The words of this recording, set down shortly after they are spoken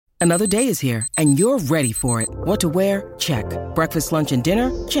Another day is here, and you're ready for it. What to wear? Check. Breakfast, lunch, and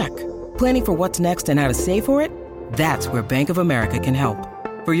dinner? Check. Planning for what's next and how to save for it? That's where Bank of America can help.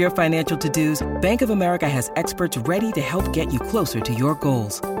 For your financial to-dos, Bank of America has experts ready to help get you closer to your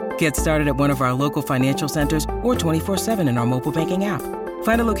goals. Get started at one of our local financial centers or 24/7 in our mobile banking app.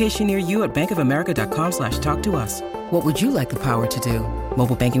 Find a location near you at bankofamerica.com/talktous. What would you like the power to do?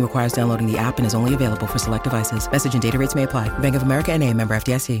 Mobile banking requires downloading the app and is only available for select devices. Message and data rates may apply. Bank of America N.A., member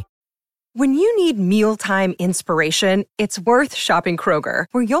FDIC. When you need mealtime inspiration, it's worth shopping Kroger,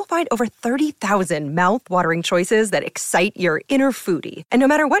 where you'll find over 30,000 mouth-watering choices that excite your inner foodie. And no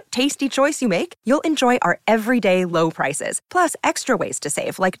matter what tasty choice you make, you'll enjoy our everyday low prices, plus extra ways to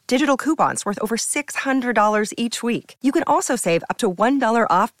save, like digital coupons worth over $600 each week. You can also save up to $1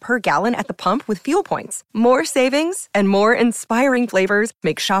 off per gallon at the pump with fuel points. More savings and more inspiring flavors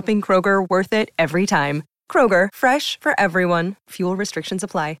make shopping Kroger worth it every time. Kroger, fresh for everyone. Fuel restrictions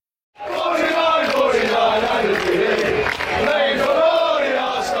apply.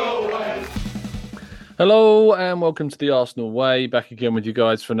 Hello and welcome to the Arsenal Way. Back again with you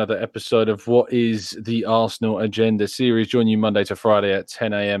guys for another episode of what is the Arsenal Agenda series. Join you Monday to Friday at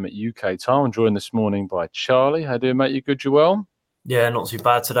 10 a.m. at UK time. I'm joined this morning by Charlie. How you doing, mate? You good? You well? Yeah, not too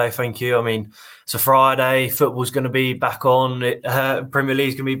bad today, thank you. I mean, it's a Friday. Football's going to be back on. Premier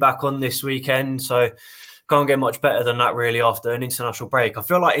League's going to be back on this weekend. So can't get much better than that, really, after an international break. I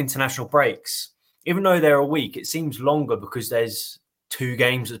feel like international breaks, even though they're a week, it seems longer because there's 2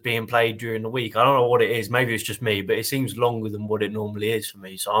 games that's being played during the week. I don't know what it is. Maybe it's just me, but it seems longer than what it normally is for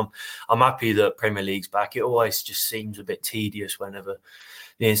me. So I'm happy that Premier League's back. It always just seems a bit tedious whenever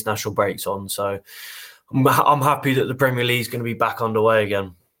the international break's on. So I'm happy that the Premier League's going to be back underway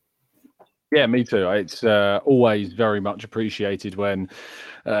again. Yeah, me too. It's always very much appreciated when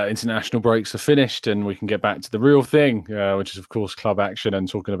international breaks are finished and we can get back to the real thing, which is, of course, club action and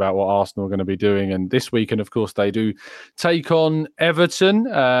talking about what Arsenal are going to be doing. And this weekend, of course, they do take on Everton.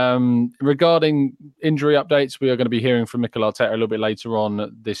 Regarding injury updates, we are going to be hearing from Mikel Arteta a little bit later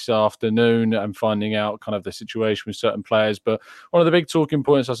on this afternoon and finding out kind of the situation with certain players. But one of the big talking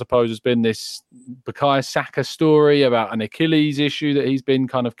points, I suppose, has been this Bukayo Saka story about an Achilles issue that he's been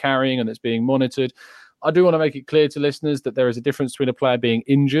kind of carrying and that's being monitored. I do want to make it clear to listeners that there is a difference between a player being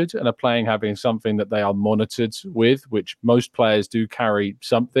injured and a player having something that they are monitored with, which most players do carry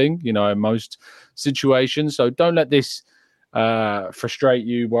something, in most situations. So don't let this frustrate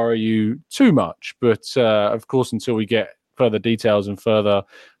you, worry you too much. But of course, until we get further details and further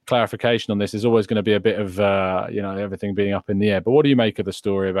clarification on this, there's always going to be a bit of, everything being up in the air. But what do you make of the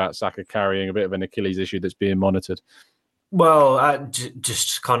story about Saka carrying a bit of an Achilles issue that's being monitored? Well,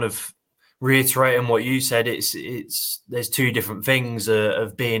 just kind of reiterating what you said, it's there's 2 different things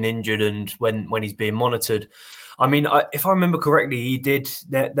of being injured and when he's being monitored. I mean, if I remember correctly,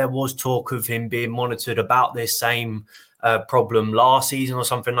 there was talk of him being monitored about this same problem last season or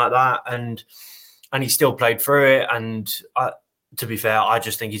something like that, and he still played through it. And to be fair, I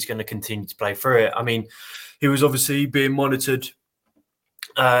just think he's going to continue to play through it. I mean, he was obviously being monitored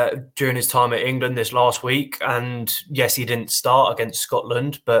during his time at England this last week, and yes, he didn't start against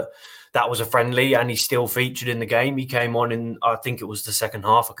Scotland, but that was a friendly and he still featured in the game. He came on in, I think it was the second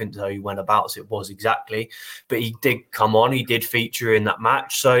half. I couldn't tell you whenabouts it was exactly, but he did come on. He did feature in that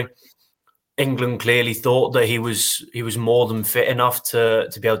match. So England clearly thought that he was more than fit enough to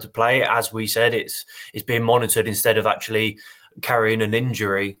be able to play. As we said, it's being monitored instead of actually carrying an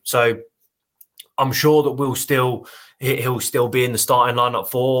injury. So I'm sure that he'll still be in the starting lineup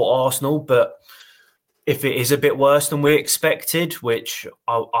for Arsenal, but if it is a bit worse than we expected, which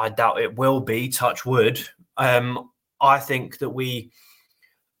I doubt it will be, touch wood, I think that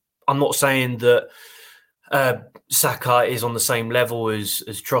I'm not saying that Saka is on the same level as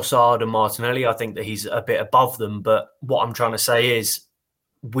Trossard and Martinelli. I think that he's a bit above them. But what I'm trying to say is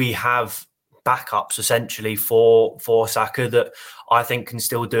we have backups essentially for Saka that I think can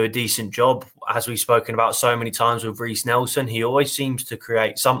still do a decent job. As we've spoken about so many times with Reece Nelson, he always seems to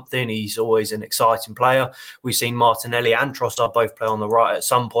create something. He's always an exciting player. We've seen Martinelli and Trossard both play on the right at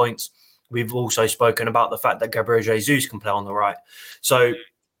some points. We've also spoken about the fact that Gabriel Jesus can play on the right. So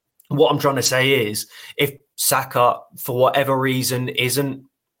what I'm trying to say is if Saka, for whatever reason, isn't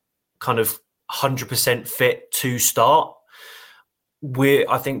kind of 100% fit to start,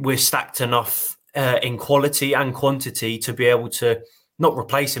 I think we're stacked enough in quality and quantity to be able to not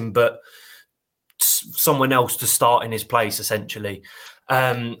replace him, but someone else to start in his place, essentially.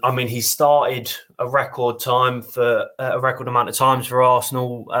 I mean, he started a record amount of times for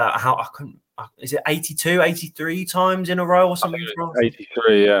Arsenal. is it 82, 83 times in a row or something?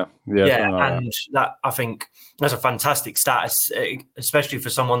 83, yeah. Yeah, and that I think that's a fantastic status, especially for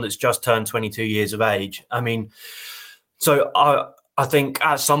someone that's just turned 22 years of age. I mean, so I think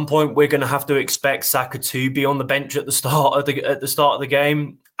at some point we're going to have to expect Saka to be on the bench at the start of the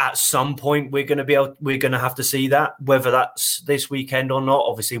game. At some point we're going to have to see that. Whether that's this weekend or not,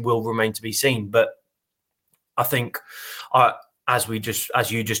 obviously, will remain to be seen. But I think, as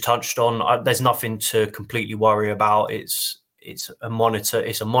you just touched on, there's nothing to completely worry about. It's a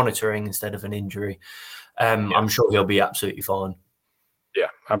monitoring instead of an injury. I'm sure he'll be absolutely fine. Yeah,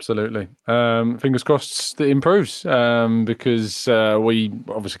 absolutely. Fingers crossed that it improves, because we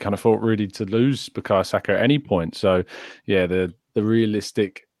obviously kind of thought really to lose Bukayo Saka at any point. So, yeah, the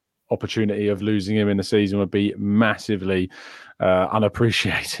realistic opportunity of losing him in the season would be massively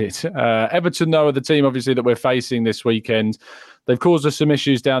unappreciated. Everton, though, are the team, obviously, that we're facing this weekend. They've caused us some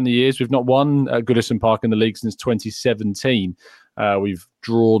issues down the years. We've not won at Goodison Park in the league since 2017. We've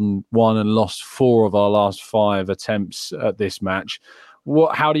drawn 1 and lost 4 of our last 5 attempts at this match.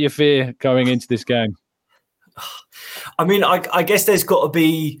 How do you fear going into this game? I mean, I guess there's got to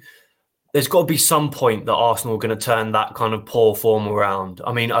be some point that Arsenal are going to turn that kind of poor form around.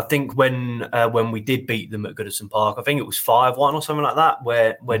 I mean, I think when we did beat them at Goodison Park, I think it was 5-1 or something like that,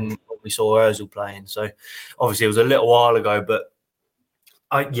 when we saw Ozil playing. So obviously it was a little while ago, but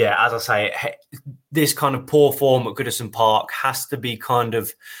as I say, this kind of poor form at Goodison Park has to be kind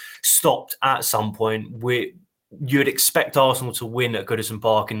of stopped at some point. You'd expect Arsenal to win at Goodison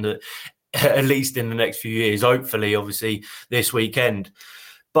Park at least in the next few years. Hopefully, obviously, this weekend.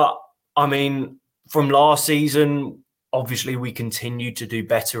 But I mean, from last season, obviously we continue to do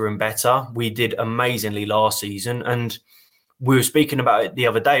better and better. We did amazingly last season, and we were speaking about it the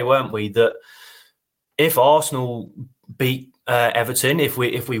other day, weren't we? That if Arsenal beat Everton, if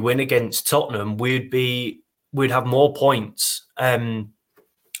we win against Tottenham, we'd have more points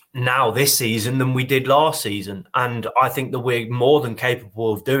now this season than we did last season. And I think that we're more than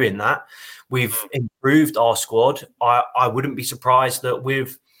capable of doing that. We've improved our squad. I wouldn't be surprised that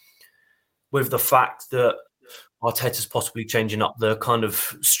with the fact that Arteta's possibly changing up the kind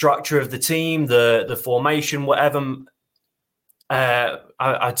of structure of the team, the formation, whatever.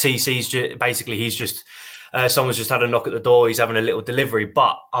 TC's basically, he's just someone's just had a knock at the door. He's having a little delivery,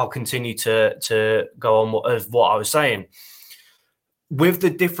 but I'll continue to go on what I was saying. With the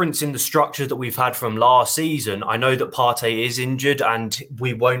difference in the structure that we've had from last season, I know that Partey is injured, and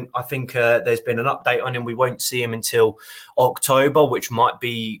we won't. I think there's been an update on him. We won't see him until October, which might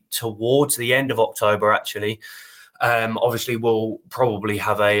be towards the end of October. Actually, obviously, we'll probably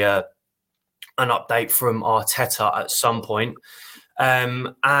have an update from Arteta at some point.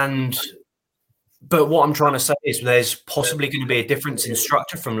 But what I'm trying to say is there's possibly going to be a difference in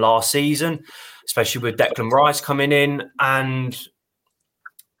structure from last season, especially with Declan Rice coming in, and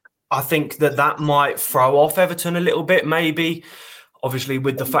I think that might throw off Everton a little bit, maybe. Obviously,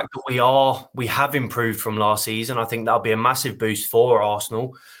 with the fact that we have improved from last season, I think that'll be a massive boost for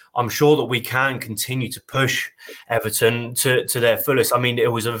Arsenal. I'm sure that we can continue to push Everton to their fullest. I mean,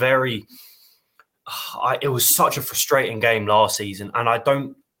 it was such a frustrating game last season, and I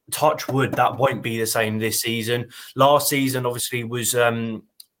don't touch wood that won't be the same this season. Last season, obviously, was Sean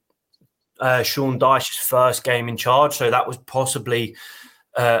Dyche's first game in charge, so that was possibly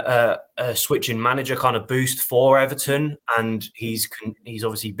a switching manager kind of boost for Everton, and he's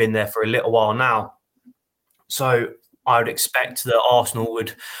obviously been there for a little while now. So I would expect that Arsenal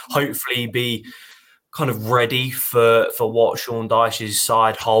would hopefully be kind of ready for what Sean Dyche's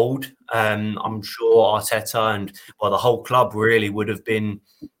side hold. I'm sure Arteta and the whole club really would have been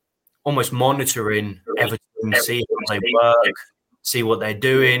almost monitoring Everton, see how they work, see what they're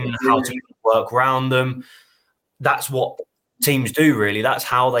doing, how to work around them. That's what teams do, really. That's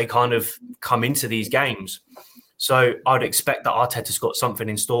how they kind of come into these games. So I'd expect that Arteta's got something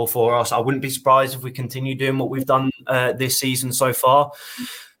in store for us. I wouldn't be surprised if we continue doing what we've done this season so far.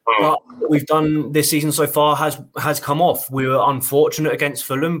 But what we've done this season so far has come off. We were unfortunate against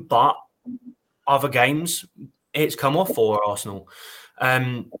Fulham, but other games, it's come off for Arsenal.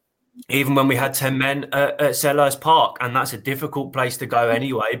 Even when we had 10 men at Selhurst Park, and that's a difficult place to go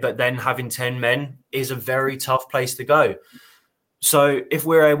anyway, but then having 10 men is a very tough place to go. So if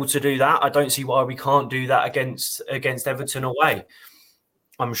we're able to do that, I don't see why we can't do that against Everton away.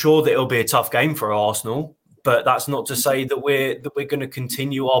 I'm sure that it'll be a tough game for Arsenal, but that's not to say that we're going to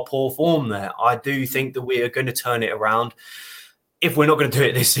continue our poor form there. I do think that we are going to turn it around. If we're not going to do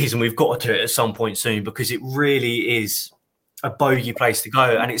it this season, we've got to do it at some point soon, because it really is a bogey place to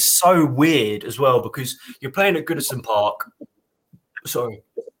go. And it's so weird as well, because you're playing at Goodison Park. Sorry.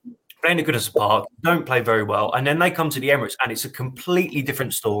 playing at Goodison Park, don't play very well, and then they come to the Emirates, and it's a completely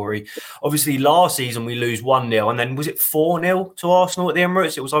different story. Obviously, last season we lose 1-0, and then was it 4-0 to Arsenal at the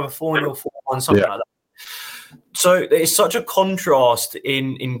Emirates? It was either 4-0, 4-1, something like that. So it's such a contrast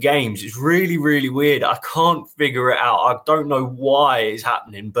in games. It's really, really weird. I can't figure it out. I don't know why it's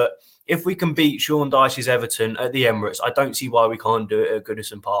happening, but if we can beat Sean Dyche's Everton at the Emirates, I don't see why we can't do it at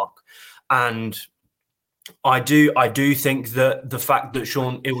Goodison Park. And I do think that the fact that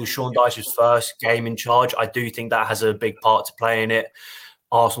it was Sean Dyche's first game in charge, I do think that has a big part to play in it.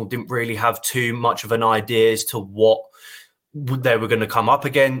 Arsenal didn't really have too much of an idea as to what they were going to come up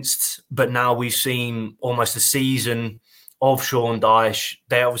against, but now we've seen almost a season of Sean Dyche.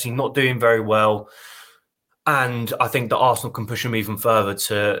 They're obviously not doing very well, and I think that Arsenal can push them even further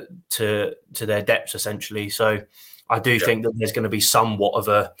to their depths, essentially. So I do think that there's going to be somewhat of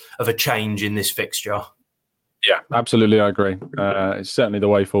a change in this fixture. Yeah, absolutely. I agree. It's certainly the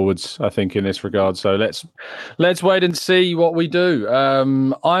way forwards, I think, in this regard. So let's wait and see what we do.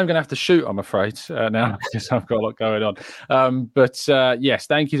 I'm going to have to shoot, I'm afraid, now, because I've got a lot going on. But yes,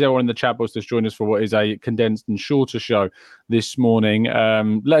 thank you to everyone in the chat box that's joined us for what is a condensed and shorter show this morning.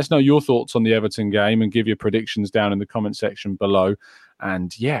 Let us know your thoughts on the Everton game and give your predictions down in the comment section below.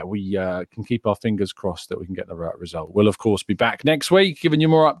 And yeah, we can keep our fingers crossed that we can get the right result. We'll, of course, be back next week giving you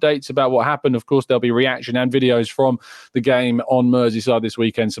more updates about what happened. Of course, there'll be reaction and videos from the game on Merseyside this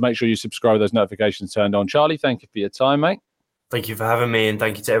weekend. So make sure you subscribe, those notifications turned on. Charlie, thank you for your time, mate. Thank you for having me, and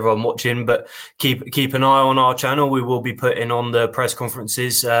thank you to everyone watching. But keep an eye on our channel. We will be putting on the press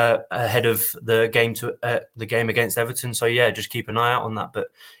conferences ahead of the game against Everton. So yeah, just keep an eye out on that. But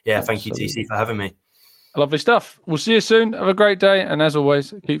yeah, thank you, TC, for having me. Lovely stuff. We'll see you soon. Have a great day. And as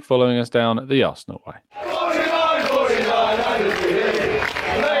always, keep following us down the Arsenal way.